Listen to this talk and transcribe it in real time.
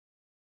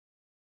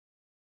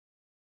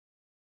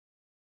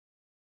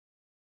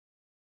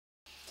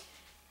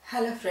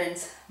Hello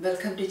friends,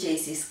 welcome to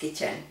Jaisy's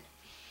kitchen.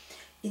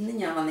 ഇന്ന്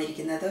ഞാൻ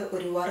വന്നിരിക്കുന്നത്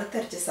ഒരു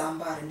വറുത്തരച്ച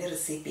സാമ്പാറിന്റെ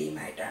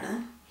റെസിപ്പിയുമായിട്ടാണ്.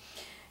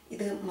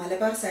 ഇത്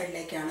മലബാർ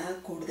സൈഡിലേക്കാണ്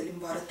കൂടുതലും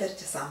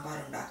വറുത്തരച്ച സാമ്പാർ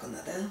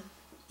ഉണ്ടാക്കുന്നത്.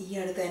 ഈ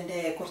അടുത്ത്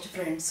എൻ്റെ കുറച്ച്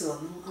ഫ്രണ്ട്സ്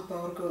വന്നു. അപ്പോൾ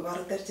അവർക്ക്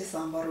വറുത്തരച്ച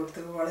സാമ്പാർ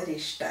കൊടുത്തപ്പോൾ വളരെ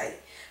ഇഷ്ടമായി.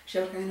 പക്ഷെ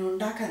അവർക്ക് അങ്ങനെ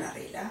ഉണ്ടാക്കാൻ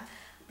അറിയില്ല.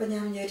 അപ്പോൾ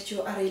ഞാൻ വിചാരിച്ചു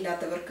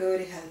അറിയില്ലാത്തവർക്ക്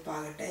ഒരു ഹെൽപ്പ്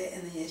ആകട്ടെ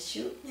എന്ന്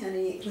വിചാരിച്ചു. ഞാൻ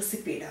ഈ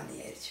റെസിപ്പി ഇടാമെന്ന്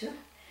വിചാരിച്ചു.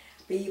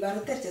 അപ്പോൾ ഈ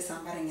വറുത്തരച്ച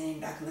സാമ്പാർ എങ്ങനെ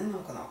ഉണ്ടാക്കുന്നത്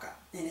നമുക്ക് നോക്കാം.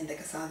 ഞാൻ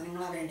എന്തൊക്കെ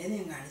സാധനങ്ങളാണ് വേണ്ടതെന്ന്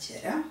ഞാൻ കാണിച്ചു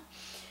തരാം.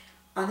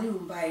 അതിനു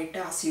മുമ്പായിട്ട്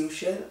ആസ്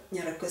യൂഷ്വൽ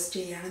ഞാൻ റിക്വസ്റ്റ്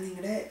ചെയ്യുകയാണ്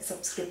നിങ്ങളുടെ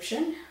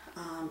സബ്സ്ക്രിപ്ഷൻ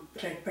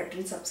റെഡ്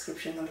ബട്ടൺ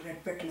സബ്സ്ക്രിപ്ഷൻ എന്നുള്ള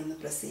റെഡ് ബട്ടൺ ഒന്ന്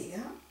പ്രസ്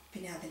ചെയ്യുക.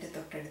 പിന്നെ അതിൻ്റെ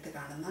തൊട്ടടുത്ത്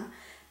കാണുന്ന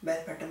ബെൽ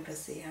ബട്ടൺ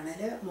പ്രസ്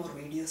ചെയ്യുകയാണെങ്കിൽ മോർ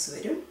വീഡിയോസ്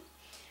വരും.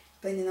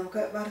 അപ്പോൾ ഇനി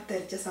നമുക്ക്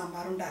വറുത്തരച്ച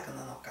സാമ്പാർ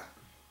ഉണ്ടാക്കുന്നത് നോക്കാം.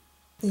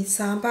 ഈ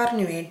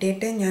സാമ്പാറിന്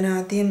വേണ്ടിയിട്ട് ഞാൻ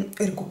ആദ്യം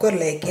ഒരു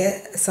കുക്കറിലേക്ക്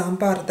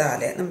സാമ്പാർ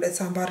ദാൽ നമ്മുടെ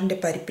സാമ്പാറിൻ്റെ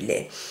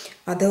പരിപ്പില്ലേ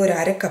അത് ഒരു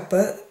അര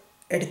കപ്പ്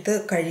എടുത്ത്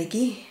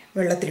കഴുകി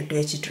വെള്ളത്തിലിട്ട്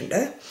വെച്ചിട്ടുണ്ട്.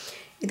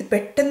 ഇത്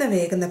പെട്ടെന്ന്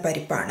വേകുന്ന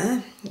പരിപ്പാണ്.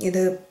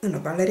 ഇത്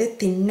വളരെ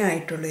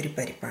തിന്നായിട്ടുള്ളൊരു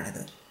പരിപ്പാണിത്.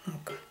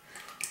 നോക്കാം.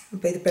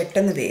 അപ്പോൾ ഇത്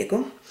പെട്ടെന്ന്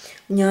വേകും.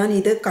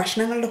 ഞാനിത്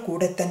കഷ്ണങ്ങളുടെ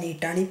കൂടെ തന്നെ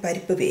ഇട്ടാണ് ഈ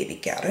പരിപ്പ്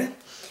വേവിക്കാറ്.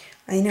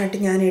 അതിനായിട്ട്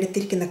ഞാൻ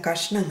എടുത്തിരിക്കുന്ന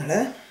കഷ്ണങ്ങൾ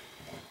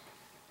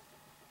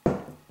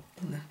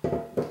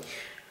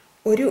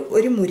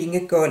ഒരു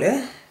മുരിങ്ങക്കോല്,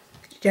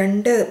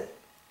 2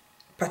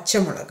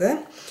 പച്ചമുളക്,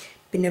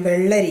 പിന്നെ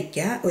വെള്ളരിക്ക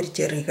ഒരു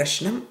ചെറിയ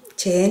കഷ്ണം,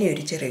 ചേന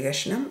ഒരു ചെറിയ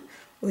കഷ്ണം,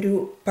 ഒരു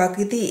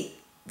പകുതി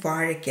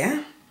വാഴയ്ക്ക,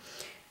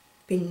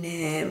 പിന്നെ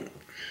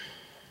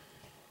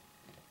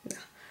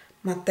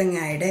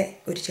മത്തങ്ങയുടെ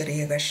ഒരു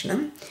ചെറിയ കഷ്ണം,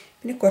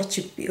 പിന്നെ കുറച്ച്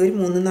ഒരു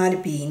 3-4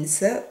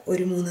 ബീൻസ്,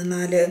 ഒരു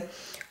 3-4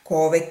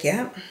 കോവയ്ക്ക.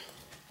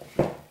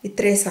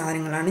 ഇത്രയും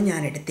സാധനങ്ങളാണ്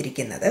ഞാൻ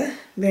എടുത്തിരിക്കുന്നത്.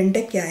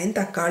 വെണ്ടയ്ക്കായും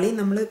തക്കാളിയും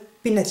നമ്മൾ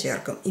പിന്നെ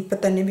ചേർക്കും. ഇപ്പം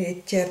തന്നെ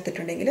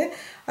ചേർത്തിട്ടുണ്ടെങ്കിൽ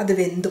അത്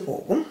വെന്ത്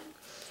പോകും.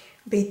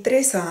 അപ്പോൾ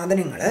ഇത്രയും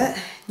സാധനങ്ങൾ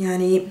ഞാൻ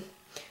ഈ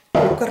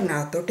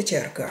കുക്കറിനകത്തോട്ട്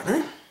ചേർക്കുകയാണ്.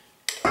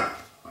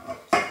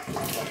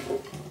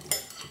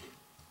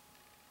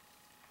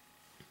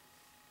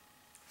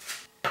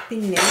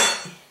 പിന്നെ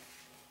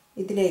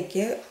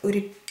ഇതിലേക്ക് ഒരു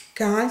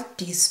 1/4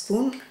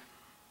 ടീസ്പൂൺ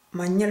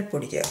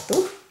മഞ്ഞൾപ്പൊടി ചേർത്തു,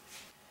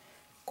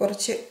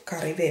 കുറച്ച്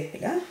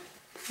കറിവേപ്പില,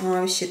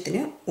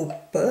 ആവശ്യത്തിന്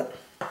ഉപ്പ്.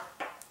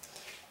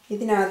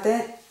 ഇതിനകത്ത്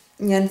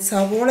ഞാൻ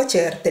സവോള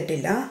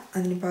ചേർത്തിട്ടില്ല.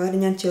 അതിന് പകരം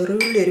ഞാൻ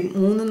ചെറുള്ളി ഒരു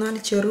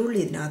 3-4 ചെറുള്ളി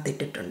ഇതിനകത്ത്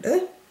ഇട്ടിട്ടുണ്ട്.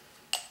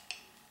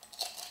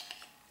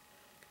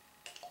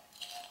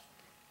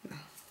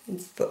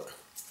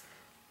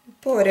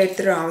 ഉപ്പ്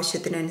ഓരോരുത്തരുടെ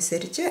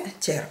ആവശ്യത്തിനനുസരിച്ച്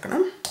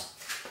ചേർക്കണം.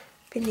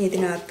 പിന്നെ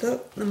ഇതിനകത്ത്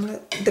നമ്മൾ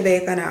ഇത്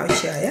വേകാൻ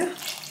ആവശ്യമായ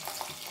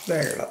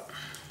വെള്ളം.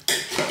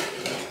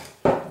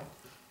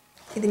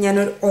 ഇത്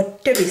ഞാനൊരു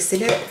ഒറ്റ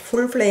വിസിൽ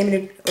ഫുൾ ഫ്ലെയിമിൽ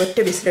ഒറ്റ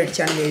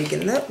വിസിലടിച്ചാണ്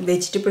വേവിക്കുന്നത്.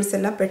 വെജിറ്റബിൾസ്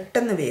എല്ലാം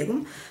പെട്ടെന്ന് വേകും.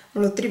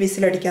 നമ്മൾ ഒത്തിരി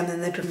വിസിലടിക്കാൻ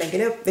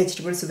നിന്നിട്ടുണ്ടെങ്കിൽ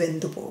വെജിറ്റബിൾസ്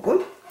വെന്തു പോകും.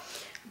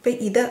 അപ്പോൾ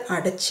ഇത്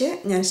അടച്ച്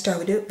ഞാൻ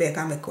സ്റ്റൗവിൽ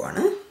വേകാൻ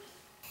വെക്കുവാണ്.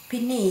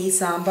 പിന്നെ ഈ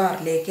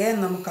സാമ്പാറിലേക്ക്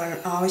നമുക്ക്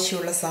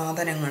ആവശ്യമുള്ള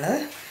സാധനങ്ങൾ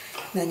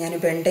ഞാൻ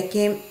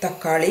വെണ്ടയ്ക്കയും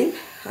തക്കാളിയും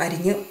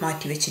അരിഞ്ഞ്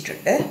മാറ്റി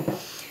വെച്ചിട്ടുണ്ട്.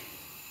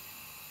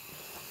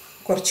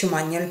 കുറച്ച്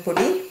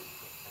മഞ്ഞൾപ്പൊടി,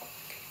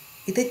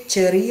 ഇത്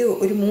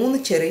ഒരു 3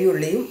 ചെറിയ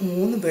ഉള്ളിയും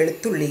 3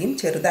 വെളുത്തുള്ളിയും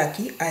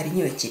ചെറുതാക്കി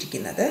അരിഞ്ഞു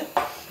വെച്ചിരിക്കുന്നത്,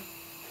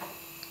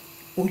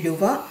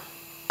 ഉലുവ,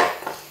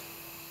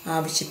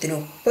 ആവശ്യത്തിന്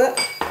ഉപ്പ്,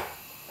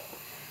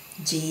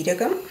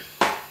 ജീരകം,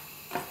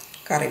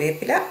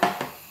 കറിവേപ്പില,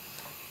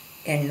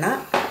 എണ്ണ,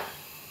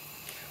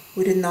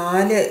 ഒരു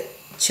 4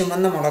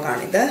 ചുമന്ന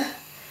മുളകാണിത്.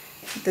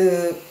 ഇത്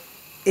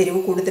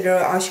എരിവ് കൂടുതൽ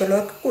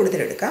ആവശ്യമുള്ളവർക്ക്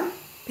കൂടുതലെടുക്കാം.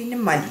 പിന്നെ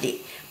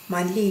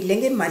മല്ലി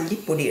ഇല്ലെങ്കിൽ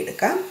മല്ലിപ്പൊടി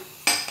എടുക്കാം.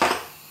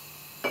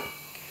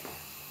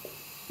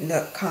 ഇത്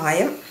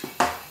കായം,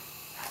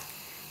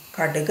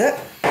 കടുക്.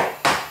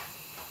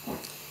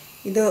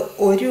 ഇത്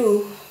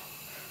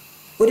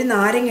ഒരു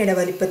നാരങ്ങയുടെ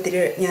വലിപ്പത്തിൽ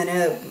ഞാൻ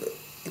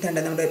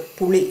ഇതുണ്ട് നമ്മുടെ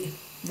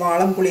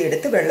വാളം പുളി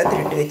എടുത്ത്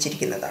വെള്ളത്തിലിട്ട്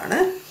വെച്ചിരിക്കുന്നതാണ്.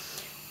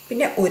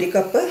 പിന്നെ 1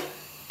 കപ്പ്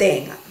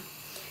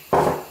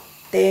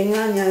തേങ്ങ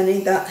ഞാൻ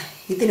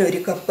ഇതിനൊരു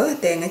കപ്പ്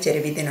തേങ്ങ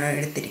ചിരവിതിനാണ്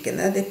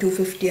എടുത്തിരിക്കുന്നത്. അത്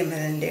 250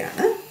 ml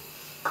ആണ്.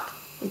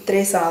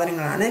 ഇത്രയും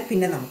സാധനങ്ങളാണ്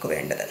പിന്നെ നമുക്ക്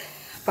വേണ്ടത്.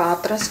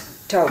 പാത്രം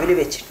സ്റ്റൗവിൽ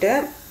വെച്ചിട്ട്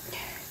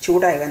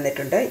ചൂടായി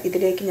വന്നിട്ടുണ്ട്.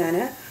 ഇതിലേക്ക് ഞാൻ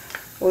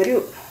ഒരു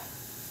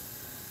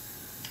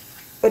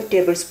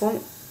ടേബിൾ സ്പൂൺ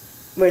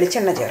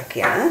വെളിച്ചെണ്ണ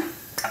ചേർക്കുകയാണ്.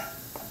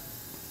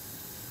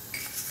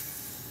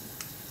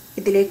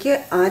 ഇതിലേക്ക്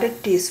 1/2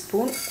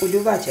 ടീസ്പൂൺ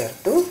ഉലുവ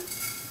ചേർത്തു.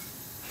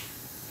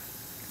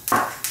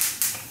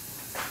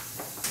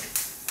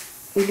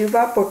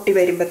 ഉലുവ പൊട്ടി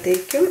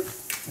വരുമ്പോഴത്തേക്കും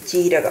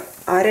ജീരകം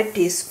 1/2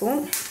 ടീസ്പൂൺ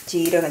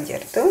ജീരകം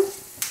ചേർത്തു.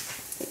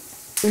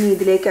 ഇനി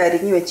ഇതിലേക്ക്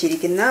അരിഞ്ഞു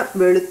വെച്ചിരിക്കുന്ന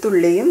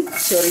വെളുത്തുള്ളിയും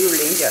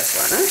ചെറിയുള്ളിയും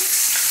ചേർക്കുകയാണ്.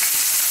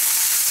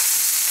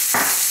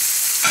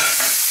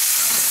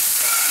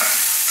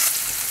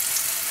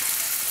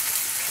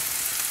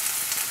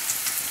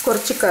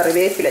 കുറച്ച്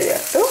കറിവേപ്പില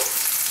ചേർത്തു.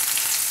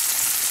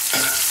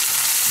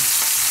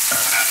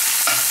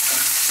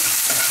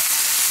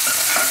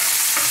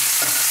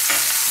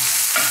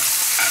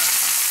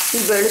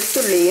 ഈ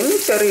വെളുത്തുള്ളിയും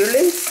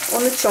ചെറിയുള്ളിയും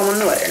ഒന്ന്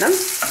ചുമന്ന് വരണം.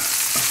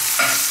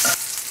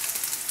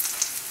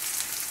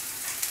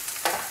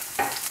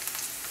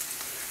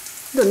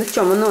 ഇതൊന്ന്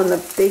ചുമന്ന്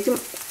വന്നപ്പോഴത്തേക്കും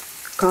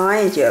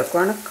കായം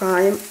ചേർക്കുകയാണ്.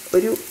 കായം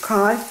ഒരു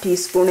 1/4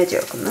 ടീസ്പൂണേ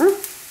ചേർക്കുന്നു.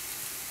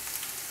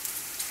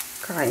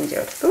 കായം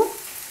ചേർത്തു.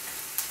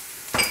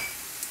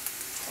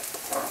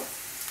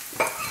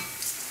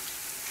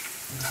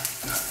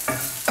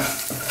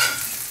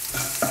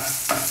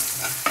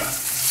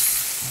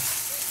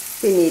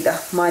 പിന്നെ ഇതാ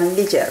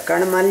മല്ലി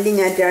ചേർക്കുകയാണ്. മല്ലി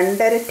ഞാൻ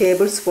 2.5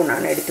 ടേബിൾ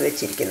സ്പൂണാണ് എടുത്ത്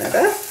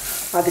വെച്ചിരിക്കുന്നത്.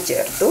 അത്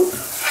ചേർത്തു.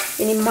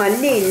 ഇനി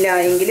മല്ലി ഇല്ല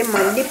എങ്കിലും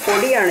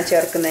മല്ലിപ്പൊടിയാണ്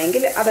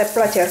ചേർക്കുന്നതെങ്കിൽ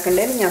അതെപ്പോഴാണ്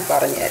ചേർക്കേണ്ടതെന്ന് ഞാൻ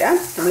പറഞ്ഞുതരാം.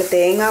 നമ്മൾ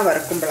തേങ്ങ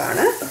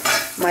വറുക്കുമ്പോഴാണ്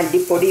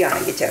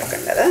മല്ലിപ്പൊടിയാണെങ്കിൽ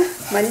ചേർക്കേണ്ടത്.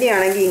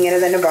 മല്ലിയാണെങ്കിൽ ഇങ്ങനെ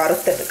തന്നെ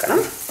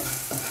വറുത്തെടുക്കണം.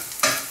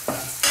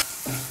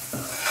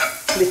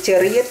 ഇത്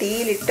ചെറിയ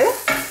തീയിലിട്ട്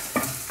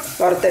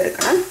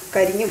വറുത്തെടുക്കണം,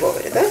 കരിഞ്ഞു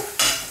പോകരുത്.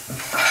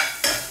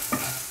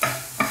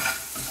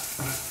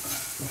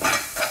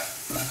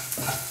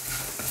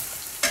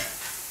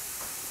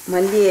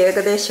 മല്ലി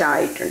ഏകദേശം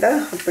ആയിട്ടുണ്ട്.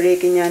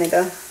 അപ്പോഴേക്കും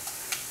ഞാനിത്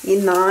ഈ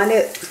 4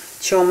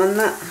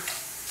 ചുമന്ന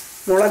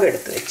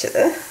മുളകെടുത്ത്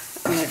വെച്ചത്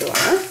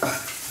ഇടുവാണ്.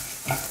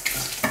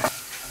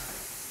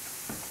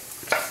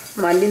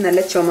 മല്ലി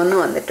നല്ല ചുമന്ന്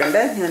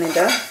വന്നിട്ടുണ്ട്.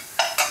 ഞാനിത്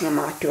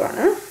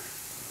മാറ്റുവാണ്.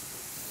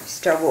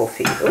 സ്റ്റവ് ഓഫ്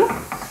ചെയ്തു.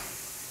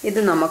 ഇത്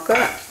നമുക്ക്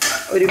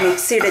ഒരു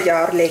മിക്സിയുടെ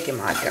ജാറിലേക്ക്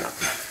മാറ്റണം.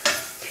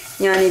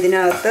 ഞാൻ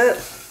ഇതിനകത്ത്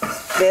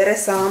വേറെ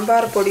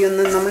സാമ്പാർ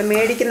പൊടിയൊന്നും, നമ്മൾ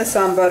മേടിക്കുന്ന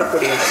സാമ്പാർ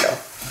പൊടിയുണ്ടല്ലോ,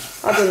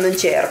 അതൊന്നും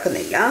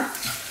ചേർക്കുന്നില്ല.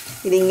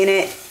 ഇതിങ്ങനെ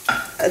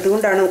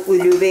അതുകൊണ്ടാണ്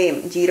ഉലുവയും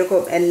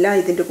ജീരകവും എല്ലാം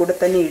ഇതിൻ്റെ കൂടെ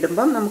തന്നെ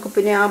ഇടുമ്പം നമുക്ക്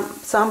പിന്നെ ആ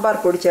സാമ്പാർ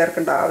പൊടി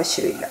ചേർക്കേണ്ട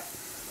ആവശ്യമില്ല.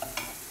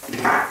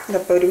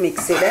 ഇതപ്പോൾ ഒരു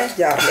മിക്സിയുടെ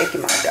ജാറിലേക്ക്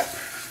മാറ്റാം.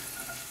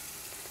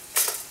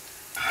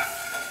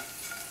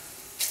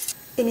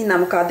 ഇനി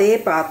നമുക്ക് അതേ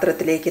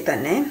പാത്രത്തിലേക്ക്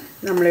തന്നെ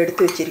നമ്മൾ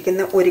എടുത്തു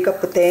വെച്ചിരിക്കുന്ന 1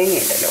 കപ്പ് തേങ്ങ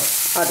ഉണ്ടല്ലോ,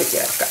 അത്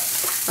ചേർക്കാം.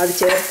 അത്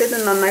ചേർത്ത് ഇത്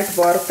നന്നായിട്ട്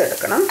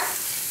വറുത്തെടുക്കണം.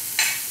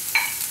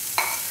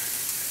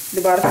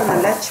 ഇത് വറുത്ത്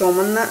നല്ല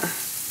ചുമന്ന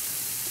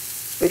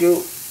ഒരു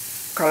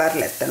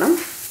കളറിലെത്തണം.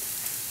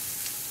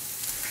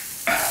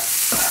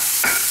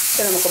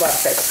 ഇത് നമുക്ക്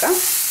വറുത്തെടുക്കാം.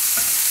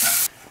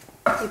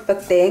 ഇപ്പം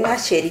തേങ്ങ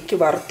ശരിക്ക്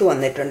വറുത്ത്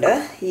വന്നിട്ടുണ്ട്.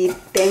 ഈ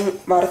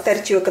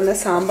വറുത്തരച്ച് വെക്കുന്ന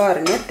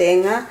സാമ്പാറിന്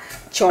തേങ്ങ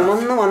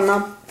ചുമന്ന്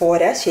വന്നാൽ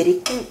പോരാ,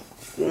 ശരിക്കും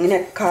ഇങ്ങനെ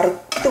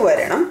കറുത്ത്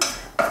വരണം.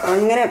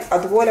 അങ്ങനെ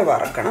അതുപോലെ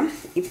വറക്കണം.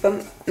 ഇപ്പം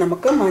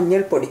നമുക്ക്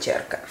മഞ്ഞൾപ്പൊടി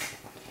ചേർക്കാം.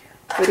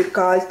 ഒരു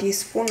 1/4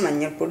 ടീസ്പൂൺ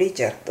മഞ്ഞൾപ്പൊടി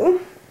ചേർത്തു.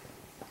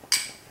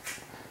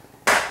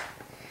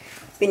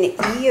 പിന്നെ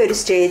ഈ ഒരു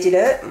സ്റ്റേജിൽ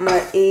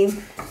ഈ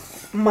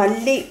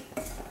മല്ലി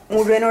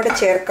മുഴുവനോടെ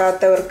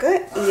ചേർക്കാത്തവർക്ക്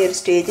ഈ ഒരു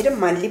സ്റ്റേജിൽ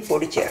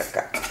മല്ലിപ്പൊടി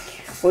ചേർക്കാം.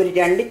 ഒരു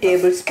 2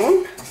 ടേബിൾ സ്പൂൺ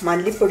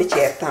മല്ലിപ്പൊടി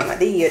ചേർത്താൽ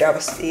മതി.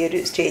 ഈ ഒരു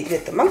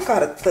സ്റ്റേജിലെത്തുമ്പം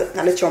കറുത്ത്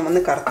നല്ല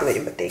ചുമന്ന് കറുത്ത്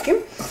വരുമ്പോഴത്തേക്കും.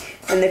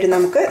 എന്നിട്ട്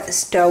നമുക്ക്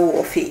സ്റ്റൗ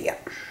ഓഫ് ചെയ്യാം.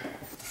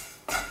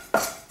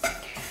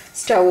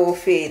 സ്റ്റൗ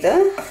ഓഫ് ചെയ്ത്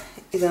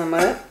ഇത്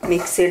നമ്മൾ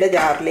മിക്സിയുടെ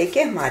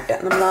ജാറിലേക്ക് മാറ്റാം.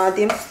 നമ്മൾ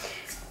ആദ്യം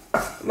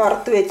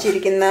വറുത്ത്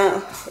വെച്ചിരിക്കുന്ന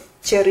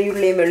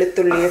ചെറിയുള്ളിയും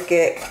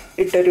വെളുത്തുള്ളിയൊക്കെ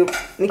ഇട്ടൊരു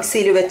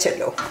മിക്സിയിൽ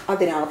വെച്ചല്ലോ,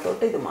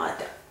 അതിനകത്തോട്ട് ഇത്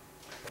മാറ്റാം.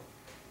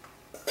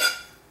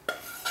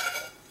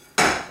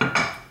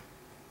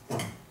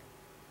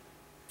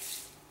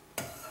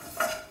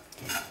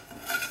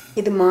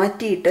 ഇത്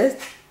മാറ്റിയിട്ട്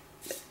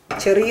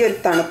ചെറിയൊരു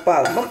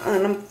തണുപ്പാകുമ്പം,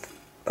 കാരണം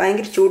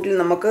ഭയങ്കര ചൂടിൽ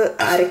നമുക്ക്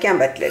അരയ്ക്കാൻ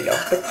പറ്റില്ലല്ലോ,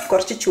 അപ്പം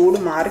കുറച്ച് ചൂട്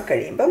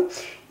മാറിക്കഴിയുമ്പം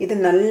ഇത്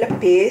നല്ല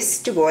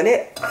പേസ്റ്റ് പോലെ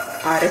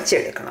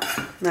അരച്ചെടുക്കണം.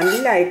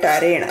 നല്ലതായിട്ട്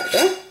അരയണം.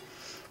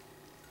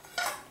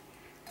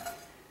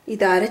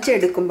 ഇത്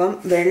അരച്ചെടുക്കുമ്പം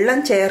വെള്ളം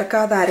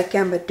ചേർക്കാതെ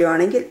അരയ്ക്കാൻ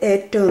പറ്റുവാണെങ്കിൽ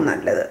ഏറ്റവും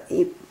നല്ലത്.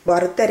 ഈ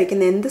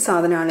വറുത്തരയ്ക്കുന്ന എന്ത്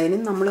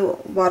സാധനമാണെങ്കിലും നമ്മൾ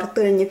വറുത്ത്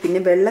കഴിഞ്ഞ് പിന്നെ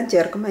വെള്ളം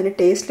ചേർക്കുമ്പോൾ അതിന്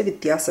ടേസ്റ്റിൽ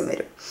വ്യത്യാസം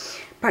വരും.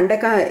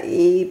 പണ്ടൊക്കെ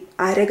ഈ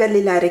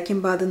അരകല്ലിൽ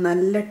അരയ്ക്കുമ്പോൾ അത്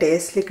നല്ല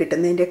ടേസ്റ്റിൽ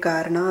കിട്ടുന്നതിൻ്റെ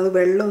കാരണം അത്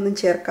വെള്ളമൊന്നും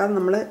ചേർക്കാതെ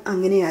നമ്മൾ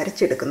അങ്ങനെ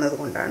അരച്ചെടുക്കുന്നത്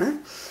കൊണ്ടാണ്.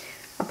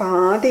 അപ്പോൾ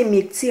ആദ്യം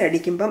മിക്സി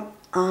അടിക്കുമ്പം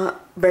ആ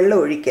വെള്ളം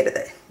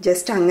ഒഴിക്കരുത്,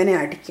 ജസ്റ്റ് അങ്ങനെ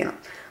അടിക്കണം.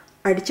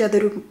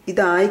 അടിച്ചതൊരു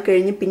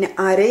ഇതായിക്കഴിഞ്ഞ് പിന്നെ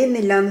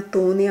അരയുന്നില്ല എന്ന്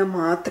തോന്നിയാൽ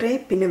മാത്രമേ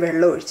പിന്നെ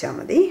വെള്ളം ഒഴിച്ചാൽ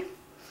മതി.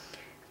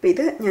 അപ്പോൾ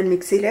ഇത് ഞാൻ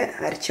മിക്സിയിൽ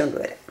അരച്ചുകൊണ്ട്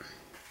വരാം.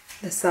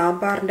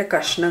 സാമ്പാറിൻ്റെ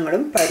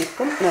കഷ്ണങ്ങളും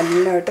പരിപ്പും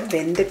നല്ലതായിട്ട്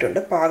വെന്തിട്ടുണ്ട്,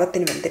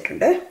 പാകത്തിന്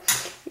വെന്തിട്ടുണ്ട്.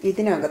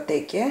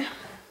 ഇതിനകത്തേക്ക്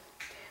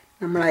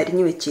നമ്മൾ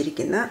അരിഞ്ഞു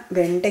വെച്ചിരിക്കുന്ന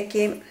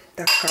വെണ്ടയ്ക്കയും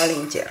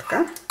തക്കാളിയും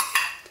ചേർക്കാം.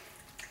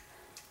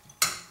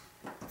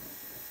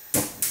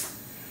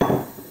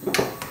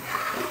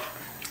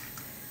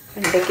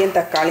 വെണ്ടയ്ക്കയും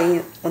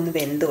തക്കാളിയും ഒന്ന്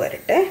വെന്ത്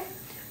വരട്ടെ.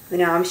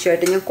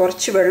 അതിനാവശ്യമായിട്ട് ഞാൻ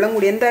കുറച്ച് വെള്ളം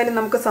കൂടി, എന്തായാലും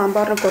നമുക്ക്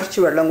സാമ്പാറിന് കുറച്ച്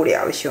വെള്ളം കൂടി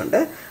ആവശ്യമുണ്ട്.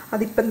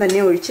 അതിപ്പം തന്നെ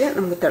ഒഴിച്ച്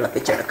നമുക്ക്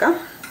തിളപ്പിച്ചെടുക്കാം.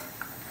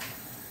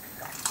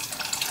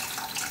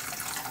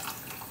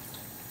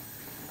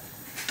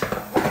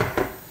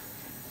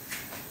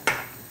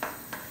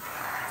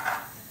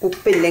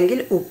 ഉപ്പില്ലെങ്കിൽ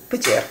ഉപ്പ്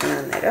ചേർക്കണം.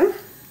 അന്നേരം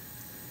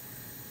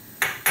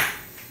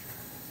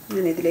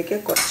ഞാൻ ഇതിലേക്ക്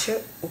കുറച്ച്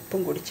ഉപ്പും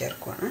കൂടി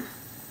ചേർക്കുവാണ്.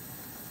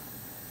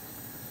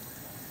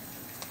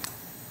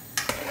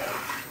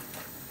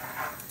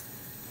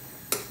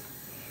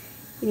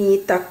 ഇനി ഈ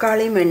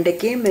തക്കാളിയും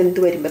വെണ്ടയ്ക്കയും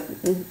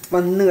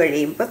വന്നു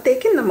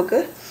കഴിയുമ്പോഴത്തേക്കും നമുക്ക്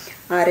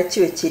അരച്ച്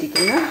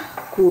വെച്ചിരിക്കുന്ന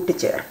കൂട്ട്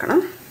ചേർക്കണം.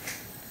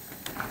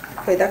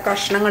 അപ്പോൾ ഇതാ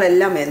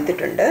കഷ്ണങ്ങളെല്ലാം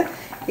വെന്തിട്ടുണ്ട്.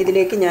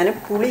 ഇതിലേക്ക് ഞാൻ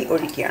പുളി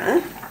ഒഴിക്കുകയാണ്.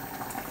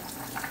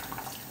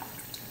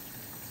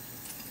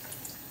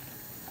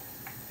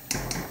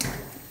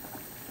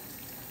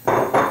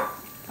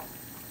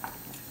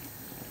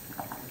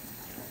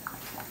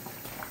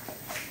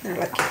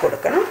 ഇളക്കി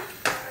കൊടുക്കണം.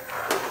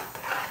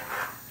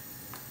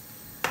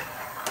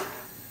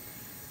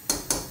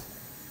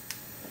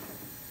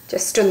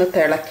 ജസ്റ്റ് ഒന്ന്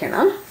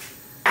തിളയ്ക്കണം.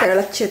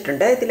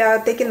 തിളച്ചിട്ടുണ്ട്.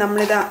 ഇതിനകത്തേക്ക്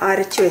നമ്മളിത്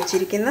അരച്ച്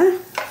വെച്ചിരിക്കുന്ന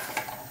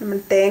നമ്മൾ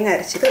തേങ്ങ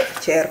അരച്ചത്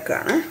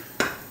ചേർക്കുകയാണ്.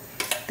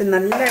 ഇത്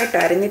നല്ലതായിട്ട്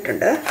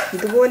അരഞ്ഞിട്ടുണ്ട്.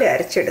 ഇതുപോലെ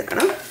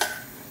അരച്ചെടുക്കണം.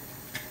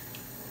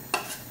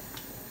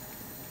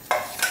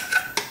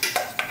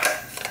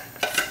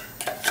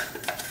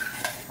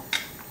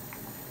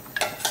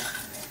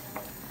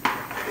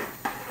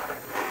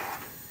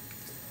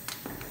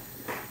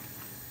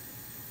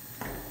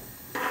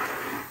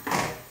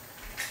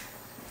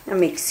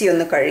 മിക്സി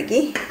ഒന്ന് കഴുകി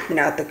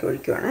ഇതിനകത്തൊക്കെ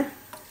ഒഴിക്കുവാണ്.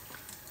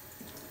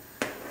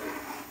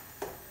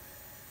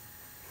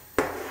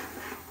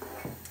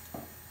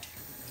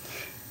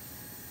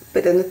 ഇപ്പോൾ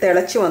ഇതൊന്ന്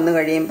തിളച്ച് വന്നു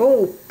കഴിയുമ്പോൾ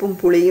ഉപ്പും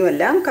പുളിയും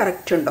എല്ലാം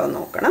കറക്റ്റ് ഉണ്ടോ എന്ന്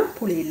നോക്കണം.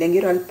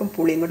 പുളിയില്ലെങ്കിൽ ഒരല്പം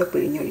പുളിയും കൂടെ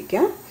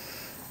പിഴിഞ്ഞൊഴിക്കാം.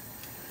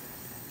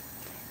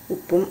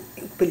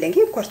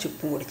 ഉപ്പില്ലെങ്കിൽ കുറച്ച്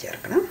ഉപ്പും കൂടി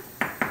ചേർക്കണം.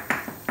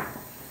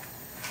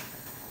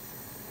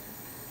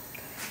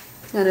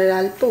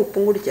 ഞാനൊരല്പം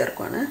ഉപ്പും കൂടി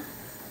ചേർക്കുവാണ്.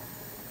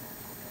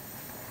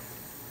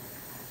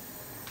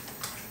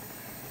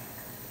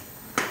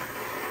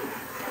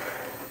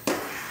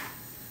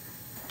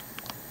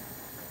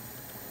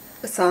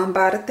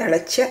 സാമ്പാർ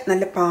തിളച്ച്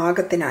നല്ല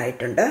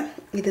പാകത്തിനായിട്ടുണ്ട്.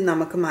 ഇത്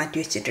നമുക്ക് മാറ്റി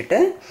വെച്ചിട്ടിട്ട്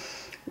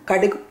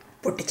കടുക്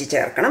പൊട്ടിച്ച്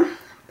ചേർക്കണം.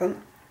 അപ്പം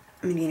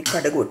ഇനി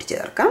കടുക് പൊട്ടിച്ച്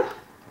ചേർക്കാം.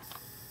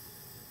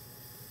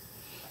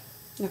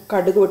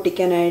 കടുക്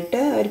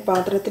പൊട്ടിക്കാനായിട്ട് ഒരു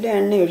പാത്രത്തിൽ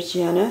എണ്ണ ഒഴിച്ച്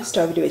ഞാൻ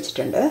സ്റ്റൗവിൽ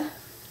വെച്ചിട്ടുണ്ട്.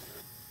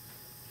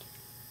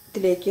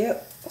 ഇതിലേക്ക്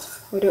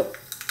ഒരു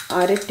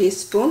 1/2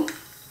 ടീസ്പൂൺ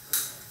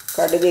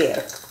കടുക്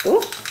ചേർത്തു.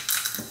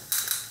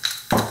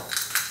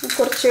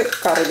 കുറച്ച്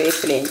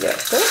കറിവേപ്പിലയും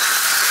ചേർത്ത്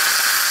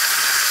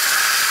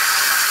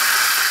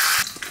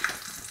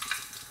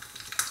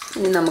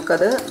ഇനി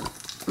നമുക്കത്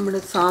നമ്മുടെ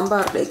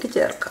സാമ്പാറിലേക്ക്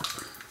ചേർക്കാം.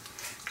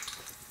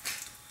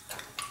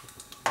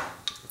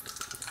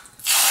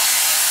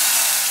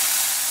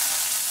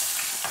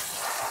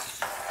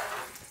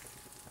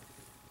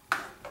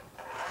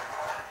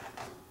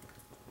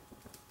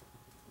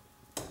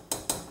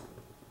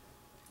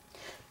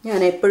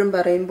 ഞാൻ എപ്പോഴും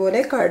പറയും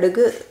പോലെ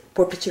കടുക്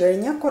പൊട്ടിച്ചു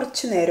കഴിഞ്ഞാൽ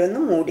കുറച്ച് നേരം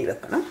ഒന്ന് മൂടി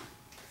വെക്കണം.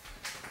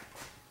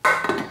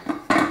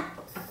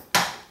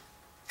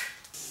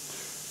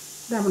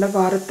 നമ്മുടെ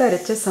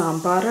വറുത്തരച്ച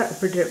സാമ്പാർ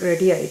ഇവിടെ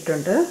റെഡി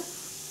ആയിട്ടുണ്ട്.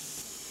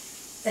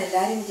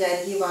 എല്ലാവരും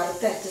വിചാരിക്കും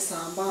വറുത്തരച്ച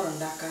സാമ്പാർ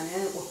ഉണ്ടാക്കാൻ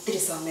ഒത്തിരി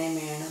സമയം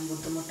വേണം,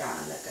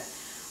 ബുദ്ധിമുട്ടാണെന്നൊക്കെ.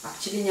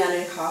 ആക്ച്വലി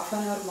ഞാനൊരു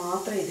 1/2 hour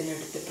മാത്രമേ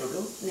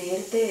ഇതിനെടുത്തിട്ടുള്ളൂ.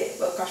 നേരത്തെ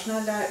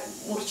കഷ്ണമെല്ലാം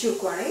മുറിച്ച്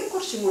വെക്കുകയാണെങ്കിൽ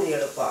കുറച്ചും കൂടി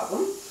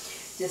എളുപ്പമാകും.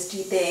 ജസ്റ്റ്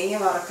ഈ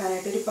തേങ്ങ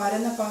വറക്കാനായിട്ട് ഒരു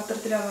പരന്ന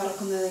പാത്രത്തിലാണ്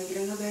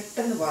വറക്കുന്നതെങ്കിലും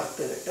പെട്ടെന്ന്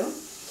വറുത്ത് കിട്ടും.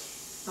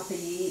 അപ്പോൾ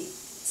ഈ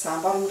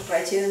സാമ്പാർ ഒന്ന്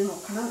ട്രൈ ചെയ്ത്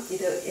നോക്കണം.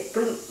 ഇത്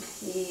എപ്പോഴും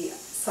ഈ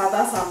സാദാ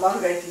സാമ്പാർ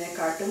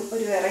കഴിക്കുന്നതിനെക്കാട്ടും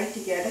ഒരു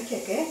വെറൈറ്റിക്ക്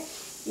ഇടയ്ക്കൊക്കെ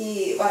ഈ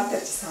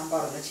വറുത്തരച്ച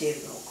സാമ്പാർ ഒന്ന് ചെയ്ത്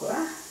നോക്കുക.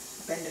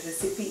 അപ്പോൾ എൻ്റെ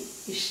റെസിപ്പി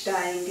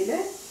ഇഷ്ടമായെങ്കിൽ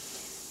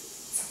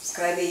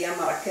സബ്സ്ക്രൈബ് ചെയ്യാൻ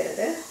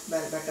മറക്കരുത്.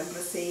 ബെൽ ബട്ടൺ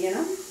പ്രസ്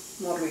ചെയ്യണം.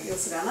 മോർ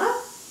വീഡിയോസ് കാണാം.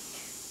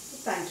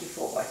 Thank you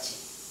for watching.